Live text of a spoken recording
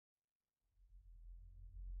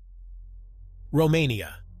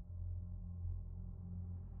Romania.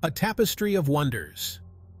 A tapestry of wonders.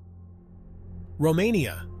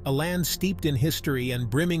 Romania, a land steeped in history and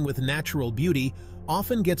brimming with natural beauty,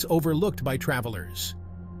 often gets overlooked by travelers.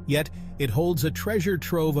 Yet, it holds a treasure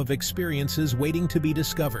trove of experiences waiting to be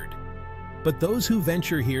discovered. But those who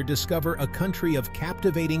venture here discover a country of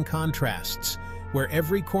captivating contrasts, where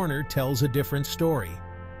every corner tells a different story.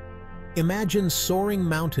 Imagine soaring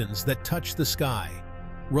mountains that touch the sky,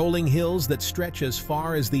 rolling hills that stretch as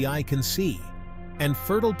far as the eye can see, and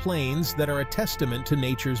fertile plains that are a testament to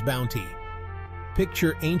nature's bounty.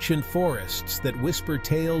 Picture ancient forests that whisper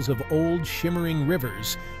tales of old shimmering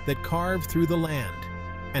rivers that carve through the land,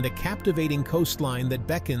 and a captivating coastline that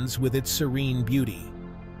beckons with its serene beauty.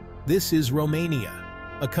 This is Romania,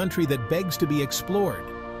 a country that begs to be explored,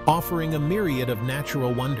 offering a myriad of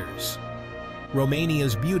natural wonders.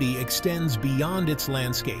 Romania's beauty extends beyond its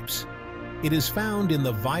landscapes. It is found in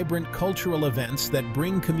the vibrant cultural events that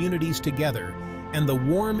bring communities together and the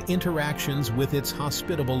warm interactions with its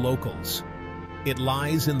hospitable locals. It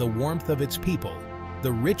lies in the warmth of its people,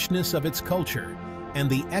 the richness of its culture, and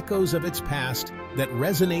the echoes of its past that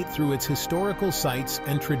resonate through its historical sites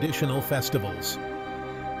and traditional festivals.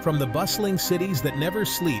 From the bustling cities that never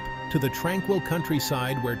sleep to the tranquil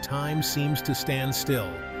countryside where time seems to stand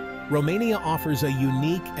still, Romania offers a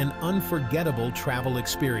unique and unforgettable travel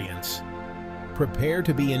experience. Prepare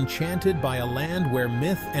to be enchanted by a land where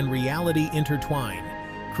myth and reality intertwine,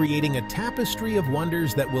 creating a tapestry of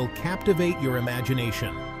wonders that will captivate your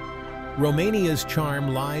imagination. Romania's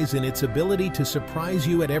charm lies in its ability to surprise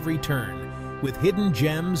you at every turn, with hidden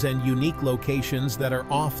gems and unique locations that are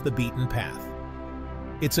off the beaten path.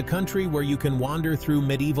 It's a country where you can wander through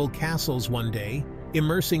medieval castles one day,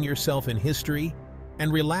 immersing yourself in history,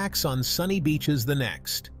 and relax on sunny beaches the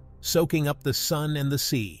next, soaking up the sun and the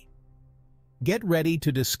sea. Get ready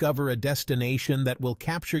to discover a destination that will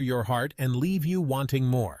capture your heart and leave you wanting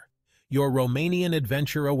more. Your Romanian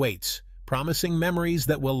adventure awaits, promising memories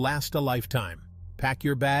that will last a lifetime. Pack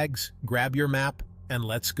your bags, grab your map, and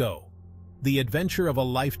let's go. The adventure of a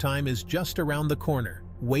lifetime is just around the corner,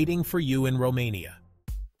 waiting for you in Romania.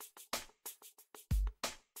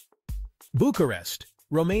 Bucharest,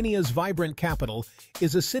 Romania's vibrant capital,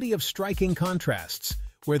 is a city of striking contrasts,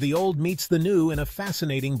 where the old meets the new in a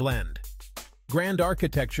fascinating blend. Grand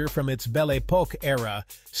architecture from its Belle Époque era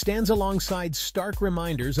stands alongside stark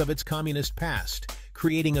reminders of its communist past,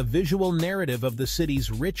 creating a visual narrative of the city's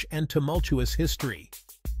rich and tumultuous history.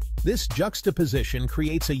 This juxtaposition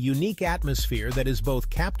creates a unique atmosphere that is both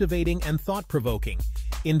captivating and thought-provoking,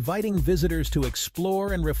 inviting visitors to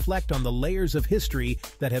explore and reflect on the layers of history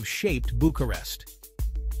that have shaped Bucharest.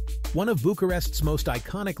 One of Bucharest's most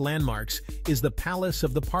iconic landmarks is the Palace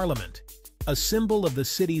of the Parliament, a symbol of the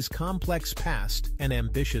city's complex past and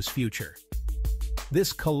ambitious future.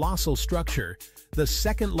 This colossal structure, the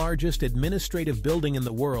second-largest administrative building in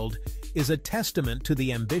the world, is a testament to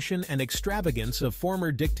the ambition and extravagance of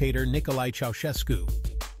former dictator Nicolae Ceausescu,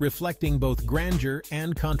 reflecting both grandeur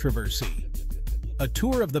and controversy. A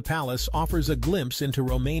tour of the palace offers a glimpse into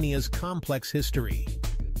Romania's complex history,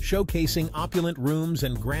 showcasing opulent rooms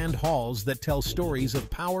and grand halls that tell stories of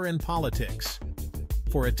power and politics.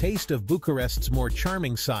 For a taste of Bucharest's more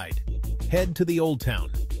charming side, head to the Old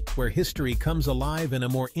Town, where history comes alive in a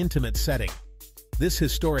more intimate setting. This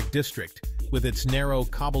historic district, with its narrow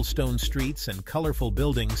cobblestone streets and colorful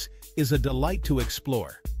buildings, is a delight to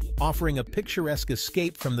explore, offering a picturesque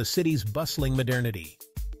escape from the city's bustling modernity.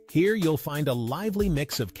 Here you'll find a lively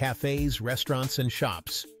mix of cafes, restaurants, and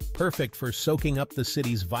shops, perfect for soaking up the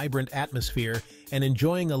city's vibrant atmosphere and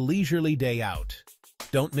enjoying a leisurely day out.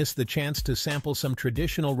 Don't miss the chance to sample some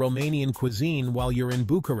traditional Romanian cuisine while you're in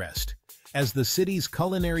Bucharest, as the city's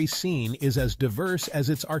culinary scene is as diverse as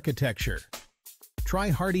its architecture. Try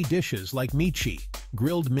hearty dishes like mici,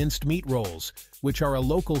 grilled minced meat rolls, which are a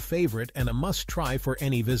local favorite and a must-try for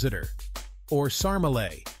any visitor. Or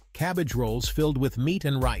sarmale, cabbage rolls filled with meat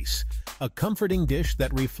and rice, a comforting dish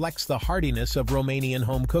that reflects the heartiness of Romanian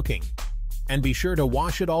home cooking. And be sure to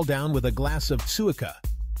wash it all down with a glass of tsuica,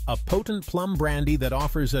 a potent plum brandy that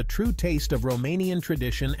offers a true taste of Romanian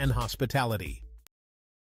tradition and hospitality.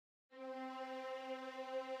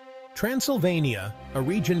 Transylvania, a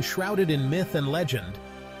region shrouded in myth and legend,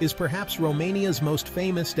 is perhaps Romania's most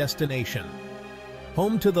famous destination.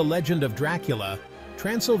 Home to the legend of Dracula,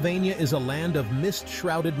 Transylvania is a land of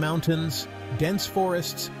mist-shrouded mountains, dense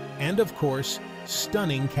forests, and of course,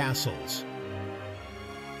 stunning castles.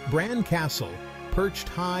 Bran Castle, perched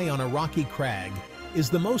high on a rocky crag, is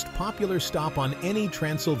the most popular stop on any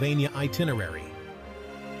Transylvania itinerary.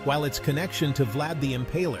 While its connection to Vlad the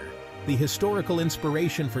Impaler, the historical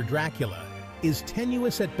inspiration for Dracula, is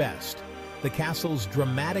tenuous at best. The castle's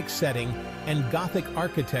dramatic setting and Gothic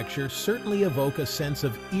architecture certainly evoke a sense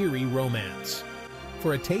of eerie romance.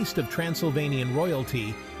 For a taste of Transylvanian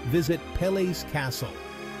royalty, visit Peles Castle.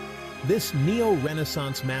 This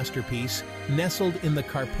neo-Renaissance masterpiece, nestled in the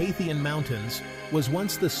Carpathian Mountains, was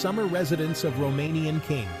once the summer residence of Romanian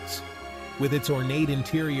kings. With its ornate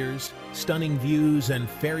interiors, stunning views, and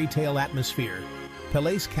fairy tale atmosphere,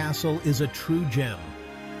 Peles Castle is a true gem.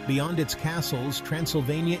 Beyond its castles,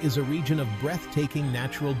 Transylvania is a region of breathtaking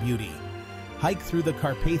natural beauty. Hike through the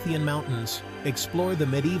Carpathian Mountains, explore the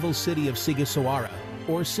medieval city of Sighisoara,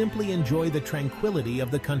 or simply enjoy the tranquility of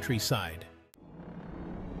the countryside.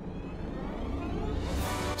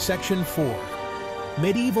 Section 4.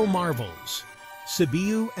 Medieval Marvels,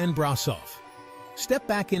 Sibiu and Brasov. Step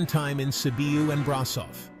back in time in Sibiu and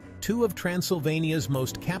Brasov, two of Transylvania's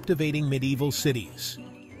most captivating medieval cities.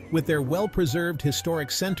 With their well-preserved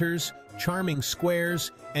historic centers, charming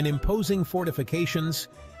squares, and imposing fortifications,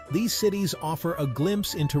 these cities offer a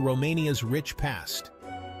glimpse into Romania's rich past.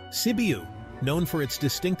 Sibiu, known for its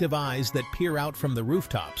distinctive eyes that peer out from the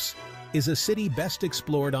rooftops, is a city best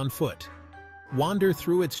explored on foot. Wander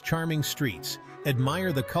through its charming streets,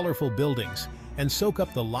 admire the colorful buildings, and soak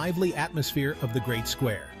up the lively atmosphere of the Great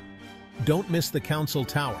Square. Don't miss the Council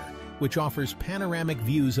Tower, which offers panoramic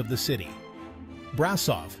views of the city.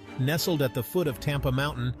 Brasov, nestled at the foot of Tampa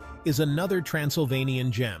Mountain, is another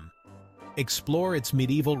Transylvanian gem. Explore its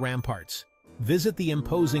medieval ramparts, visit the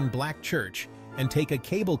imposing Black Church, and take a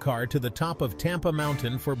cable car to the top of Tampa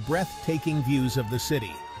Mountain for breathtaking views of the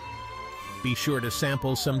city. Be sure to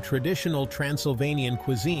sample some traditional Transylvanian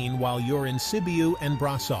cuisine while you're in Sibiu and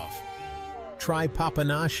Brasov. Try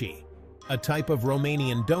papanashi, a type of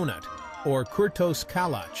Romanian donut, or kurtos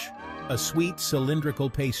kalac, a sweet cylindrical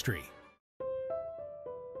pastry.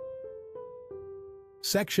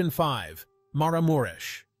 Section 5.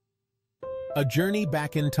 Maramuresh. A journey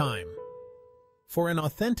back in time. For an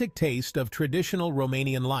authentic taste of traditional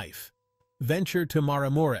Romanian life, venture to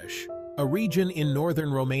Maramuresh, a region in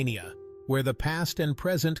northern Romania, where the past and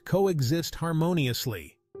present coexist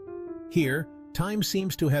harmoniously. Here, time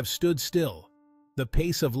seems to have stood still. The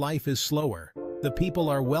pace of life is slower, the people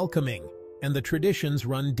are welcoming, and the traditions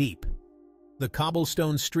run deep. The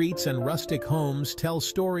cobblestone streets and rustic homes tell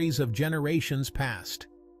stories of generations past.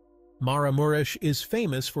 Maramuresh is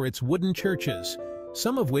famous for its wooden churches,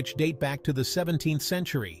 some of which date back to the 17th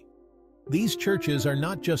century. These churches are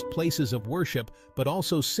not just places of worship, but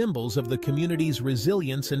also symbols of the community's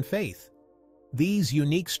resilience and faith. These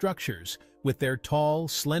unique structures, with their tall,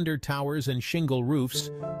 slender towers and shingle roofs,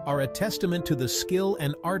 are a testament to the skill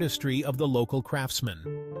and artistry of the local craftsmen.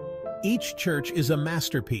 Each church is a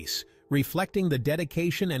masterpiece, reflecting the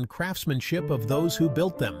dedication and craftsmanship of those who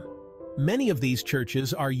built them. Many of these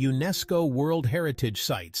churches are UNESCO World Heritage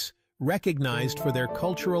Sites, recognized for their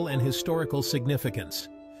cultural and historical significance.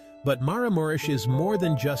 But Maramuresh is more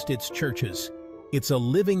than just its churches. It's a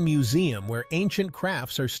living museum where ancient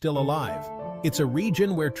crafts are still alive. It's a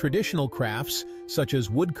region where traditional crafts, such as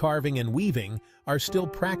wood carving and weaving, are still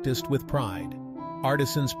practiced with pride.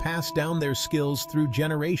 Artisans pass down their skills through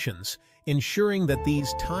generations, ensuring that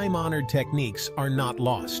these time-honored techniques are not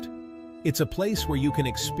lost. It's a place where you can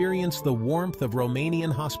experience the warmth of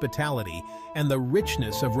Romanian hospitality and the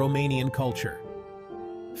richness of Romanian culture.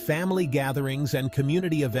 Family gatherings and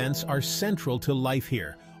community events are central to life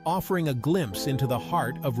here, offering a glimpse into the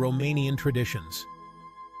heart of Romanian traditions.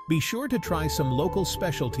 Be sure to try some local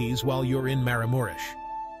specialties while you're in Maramuresh.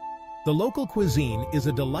 The local cuisine is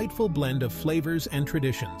a delightful blend of flavors and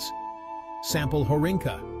traditions. Sample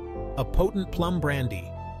Horinka, a potent plum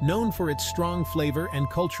brandy, known for its strong flavor and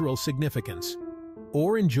cultural significance.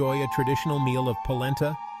 Or enjoy a traditional meal of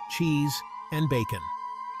polenta, cheese, and bacon.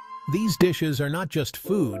 These dishes are not just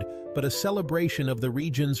food, but a celebration of the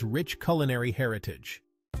region's rich culinary heritage.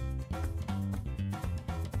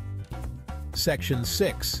 Section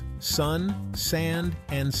 6. Sun, Sand,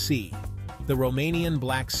 and Sea. The Romanian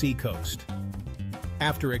Black Sea Coast.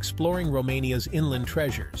 After exploring Romania's inland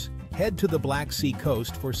treasures, head to the Black Sea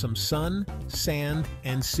coast for some sun, sand,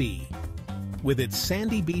 and sea. With its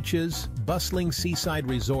sandy beaches, bustling seaside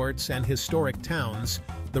resorts, and historic towns,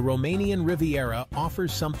 the Romanian Riviera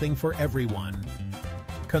offers something for everyone.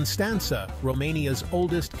 Constanța, Romania's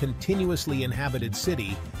oldest continuously inhabited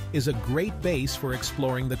city, is a great base for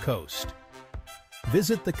exploring the coast.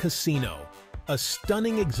 Visit the Casino, a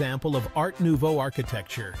stunning example of Art Nouveau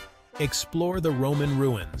architecture. Explore the Roman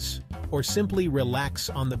ruins, or simply relax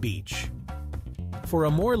on the beach. For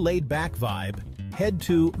a more laid-back vibe, head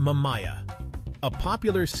to Mamaia, a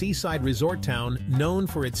popular seaside resort town known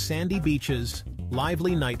for its sandy beaches,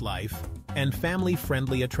 lively nightlife, and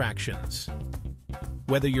family-friendly attractions.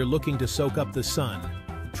 Whether you're looking to soak up the sun,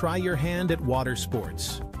 try your hand at water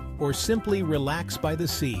sports, or simply relax by the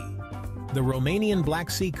sea, the Romanian Black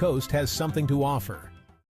Sea coast has something to offer.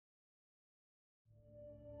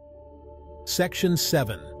 Section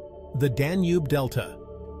 7. The Danube Delta,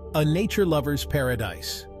 a nature lover's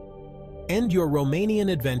paradise. End your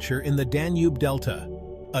Romanian adventure in the Danube Delta,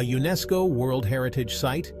 a UNESCO World Heritage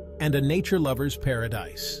Site and a nature lover's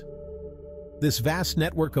paradise. This vast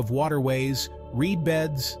network of waterways, reed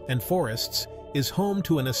beds, and forests is home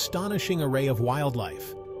to an astonishing array of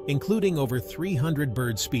wildlife, including over 300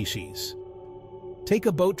 bird species. Take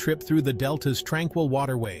a boat trip through the delta's tranquil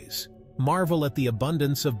waterways, marvel at the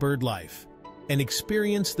abundance of bird life, and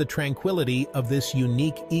experience the tranquility of this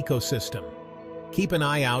unique ecosystem. Keep an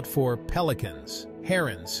eye out for pelicans,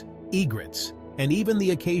 herons, egrets, and even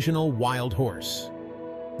the occasional wild horse.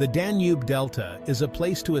 The Danube Delta is a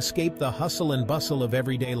place to escape the hustle and bustle of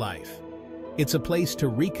everyday life. It's a place to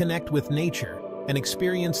reconnect with nature and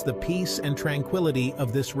experience the peace and tranquility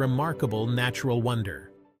of this remarkable natural wonder.